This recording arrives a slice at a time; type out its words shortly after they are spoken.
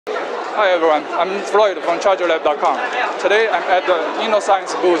Hi everyone, I'm Floyd from ChargerLab.com. Today I'm at the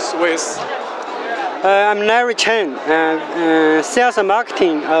Innoscience booth with... I'm Larry Cheng, sales and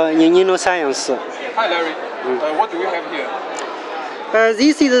marketing in Innoscience. Hi Larry, what do we have here?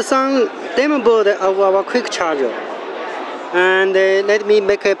 This is some demo board of our quick charger. And let me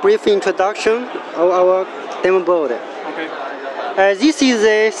make a brief introduction of our demo board. Okay. This is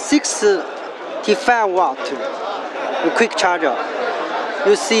a 65 watt quick charger.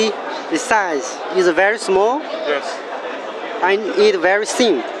 You see the size is very small. Yes. And it's very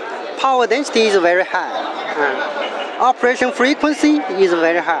thin. Power density is very high. Operation frequency is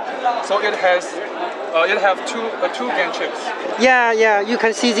very high. So it has two GaN chips. Yeah. You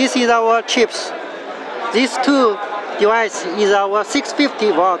can see this is our chips. These two device is our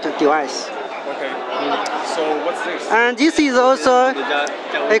 650 watt device. Okay. So what's this? And this is also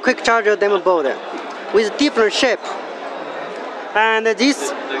a quick charger demo board with different shape. And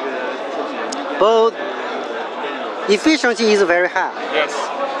this board efficiency is very high. Yes.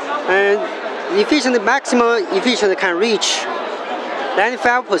 And maximum efficiency can reach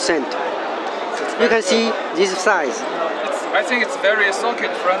 95%. You can see this size. I think it's very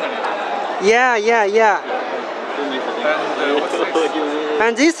socket friendly. Yeah. And what's this?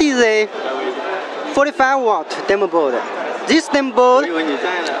 And this is a 45 watt demo board. This demo board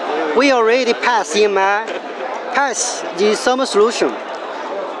we already passed the thermal solution.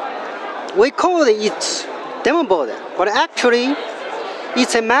 We call it demo board, but actually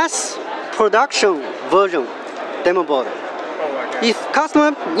it's a mass production version demo board. If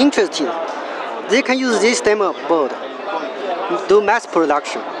customer interested, they can use this demo board to do mass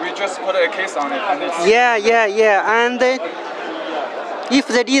production. We just put a case on it and it's... Yeah. And if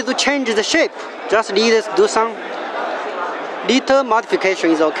they need to change the shape, just need to do some little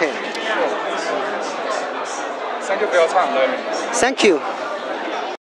modification is okay. Thank you for your time, Larry. Thank you.